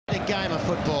game of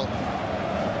football.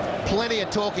 Plenty of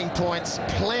talking points,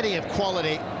 plenty of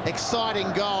quality, exciting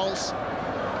goals.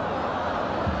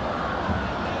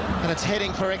 And it's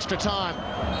heading for extra time.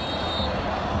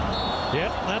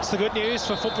 Yep, that's the good news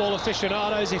for football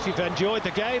aficionados. If you've enjoyed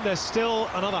the game, there's still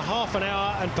another half an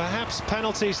hour and perhaps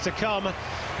penalties to come.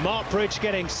 Mark Bridge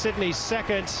getting Sydney's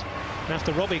second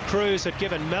after Robbie Cruz had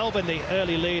given Melbourne the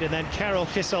early lead, and then Carol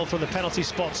Kissel from the penalty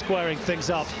spot squaring things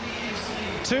up.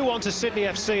 2-1 to Sydney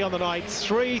FC on the night,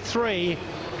 3-3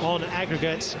 on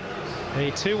aggregate.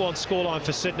 The 2-1 scoreline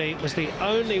for Sydney was the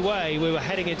only way we were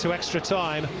heading into extra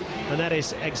time, and that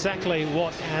is exactly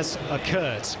what has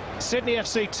occurred. Sydney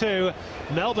FC 2,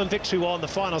 Melbourne victory 1, the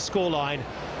final scoreline,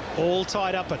 all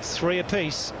tied up at 3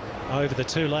 apiece over the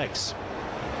two legs.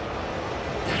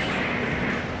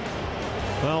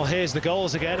 Well, here's the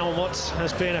goals again on what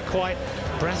has been a quite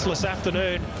breathless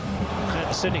afternoon at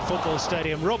the Sydney Football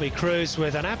Stadium. Robbie Cruz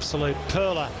with an absolute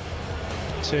perler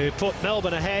to put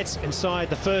Melbourne ahead inside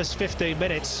the first 15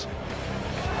 minutes.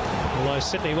 Although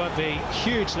Sydney won't be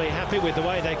hugely happy with the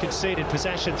way they conceded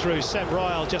possession through Seb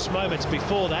Ryle just moments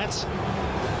before that.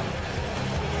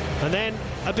 And then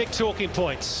a big talking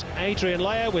point. Adrian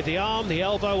Leia with the arm, the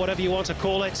elbow, whatever you want to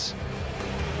call it,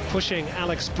 pushing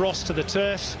Alex Bross to the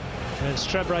turf, and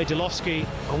Strebre Delovsky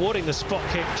awarding the spot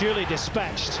kick, duly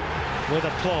dispatched with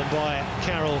aplomb by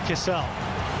Carol Kissel.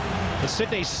 But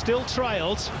Sydney still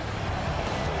trailed,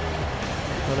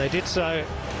 and they did so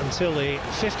until the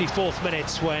 54th minute,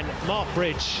 when Mark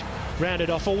Bridge rounded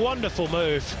off a wonderful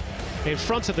move in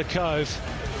front of the Cove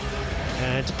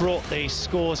and brought the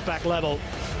scores back level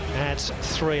at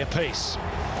 3 apiece.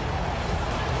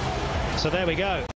 So there we go.